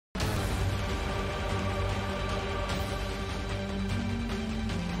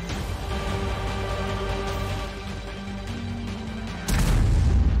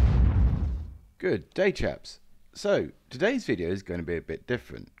Good day, chaps. So, today's video is going to be a bit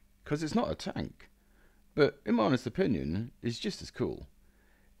different, because it's not a tank, but in my honest opinion, is just as cool.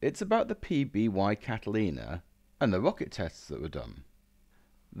 It's about the PBY Catalina and the rocket tests that were done.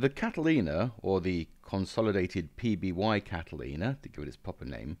 The Catalina, or the Consolidated PBY Catalina, to give it its proper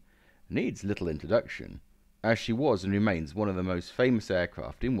name, needs little introduction, as she was and remains one of the most famous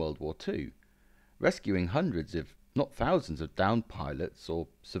aircraft in World War II, rescuing hundreds if not thousands of downed pilots or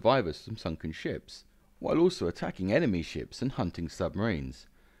survivors from sunken ships, while also attacking enemy ships and hunting submarines,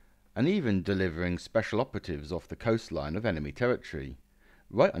 and even delivering special operatives off the coastline of enemy territory,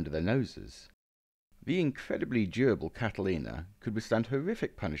 right under their noses. The incredibly durable Catalina could withstand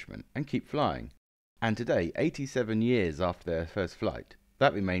horrific punishment and keep flying, and today, 87 years after their first flight,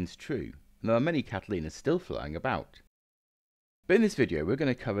 that remains true, and there are many Catalinas still flying about. But in this video we're going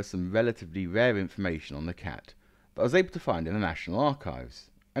to cover some relatively rare information on the Cat that I was able to find in the National Archives,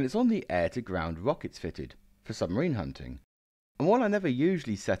 and it's on the air-to-ground rockets fitted for submarine hunting. And while I never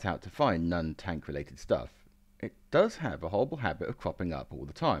usually set out to find non-tank related stuff, it does have a horrible habit of cropping up all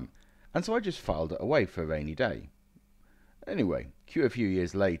the time, and so I just filed it away for a rainy day. Anyway, cue a few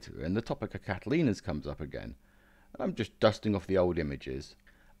years later and the topic of Catalinas comes up again, and I'm just dusting off the old images,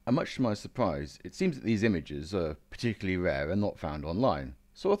 and much to my surprise, it seems that these images are particularly rare and not found online,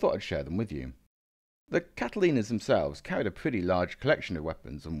 so I thought I'd share them with you. The Catalinas themselves carried a pretty large collection of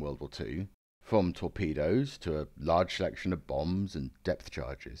weapons in World War II, from torpedoes to a large selection of bombs and depth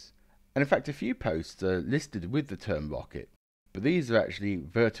charges. And in fact a few posts are listed with the term rocket, but these are actually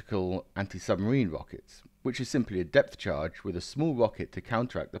vertical anti-submarine rockets, which is simply a depth charge with a small rocket to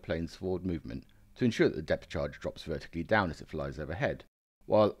counteract the plane's forward movement to ensure that the depth charge drops vertically down as it flies overhead,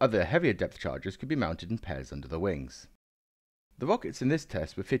 while other heavier depth charges could be mounted in pairs under the wings. The rockets in this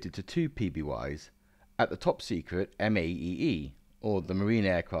test were fitted to two PBYs at the top secret MAEE, or the Marine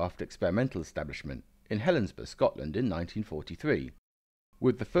Aircraft Experimental Establishment, in Helensburgh, Scotland in 1943,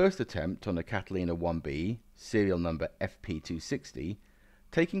 with the first attempt on a Catalina 1B, serial number FP260,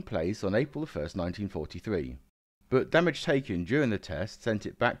 taking place on April 1, 1943. But damage taken during the test sent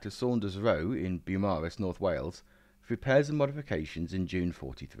it back to Saunders Row in Beaumaris, North Wales, for repairs and modifications in June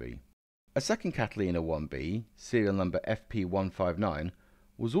 43. A second Catalina 1B, serial number FP159,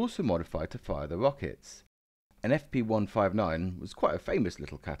 was also modified to fire the rockets. An FP159 was quite a famous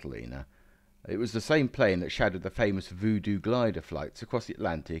little Catalina. It was the same plane that shadowed the famous Voodoo glider flights across the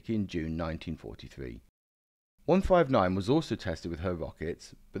Atlantic in June 1943. 159 was also tested with her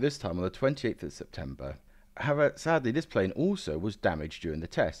rockets, but this time on the 28th of September. However, sadly this plane also was damaged during the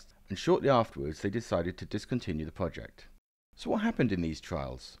test, and shortly afterwards they decided to discontinue the project. So what happened in these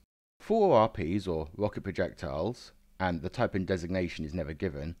trials? 4 RPs, or rocket projectiles, and the type and designation is never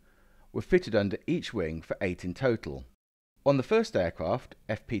given, were fitted under each wing for 8 in total. On the first aircraft,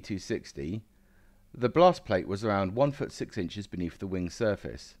 FP260, the blast plate was around 1 foot 6 inches beneath the wing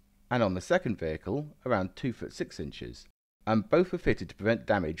surface, and on the second vehicle around 2 foot 6 inches, and both were fitted to prevent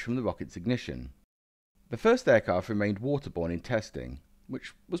damage from the rocket's ignition. The first aircraft remained waterborne in testing,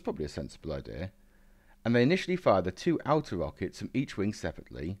 which was probably a sensible idea, and they initially fired the 2 outer rockets from each wing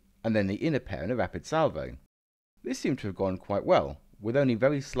separately, and then the inner pair in a rapid salvo. This seemed to have gone quite well, with only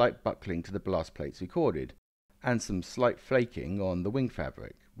very slight buckling to the blast plates recorded, and some slight flaking on the wing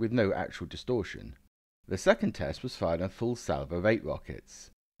fabric, with no actual distortion. The second test was fired on full salvo of 8 rockets,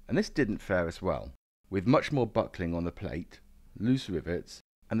 and this didn't fare as well, with much more buckling on the plate, loose rivets,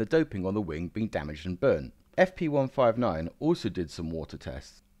 and the doping on the wing being damaged and burnt. FP159 also did some water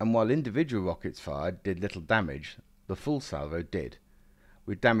tests, and while individual rockets fired did little damage, the full salvo did,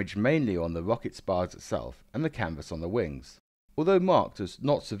 with damage mainly on the rocket spars itself and the canvas on the wings, although marked as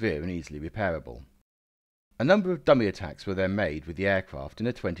not severe and easily repairable. A number of dummy attacks were then made with the aircraft in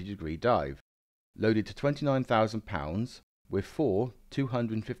a 20-degree dive, loaded to 29,000 pounds, with 4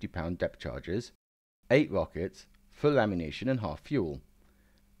 250-pound depth charges, 8 rockets, full ammunition and half fuel.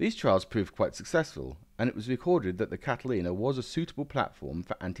 These trials proved quite successful, and it was recorded that the Catalina was a suitable platform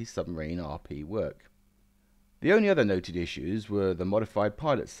for anti-submarine RP work. The only other noted issues were the modified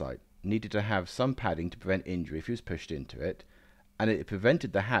pilot sight, needed to have some padding to prevent injury if he was pushed into it, and it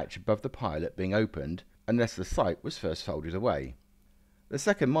prevented the hatch above the pilot being opened unless the sight was first folded away. The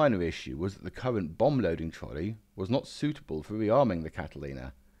second minor issue was that the current bomb loading trolley was not suitable for rearming the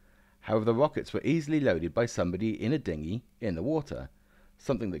Catalina. However, the rockets were easily loaded by somebody in a dinghy in the water,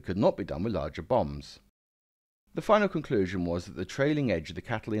 something that could not be done with larger bombs. The final conclusion was that the trailing edge of the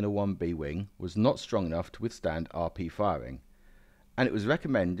Catalina 1B wing was not strong enough to withstand RP firing, and it was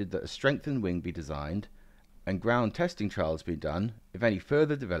recommended that a strengthened wing be designed and ground testing trials be done if any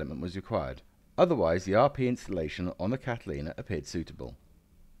further development was required. Otherwise, the RP installation on the Catalina appeared suitable.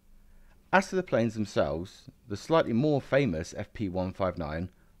 As to the planes themselves, the slightly more famous FP-159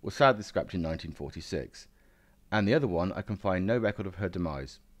 was sadly scrapped in 1946, and the other one I can find no record of her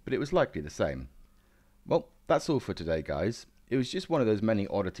demise, but it was likely the same. Well, that's all for today, guys. It was just one of those many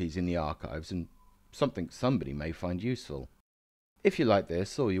oddities in the archives and something somebody may find useful. If you like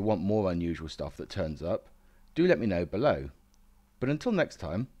this or you want more unusual stuff that turns up, do let me know below. But until next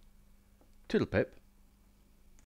time, toodle pip.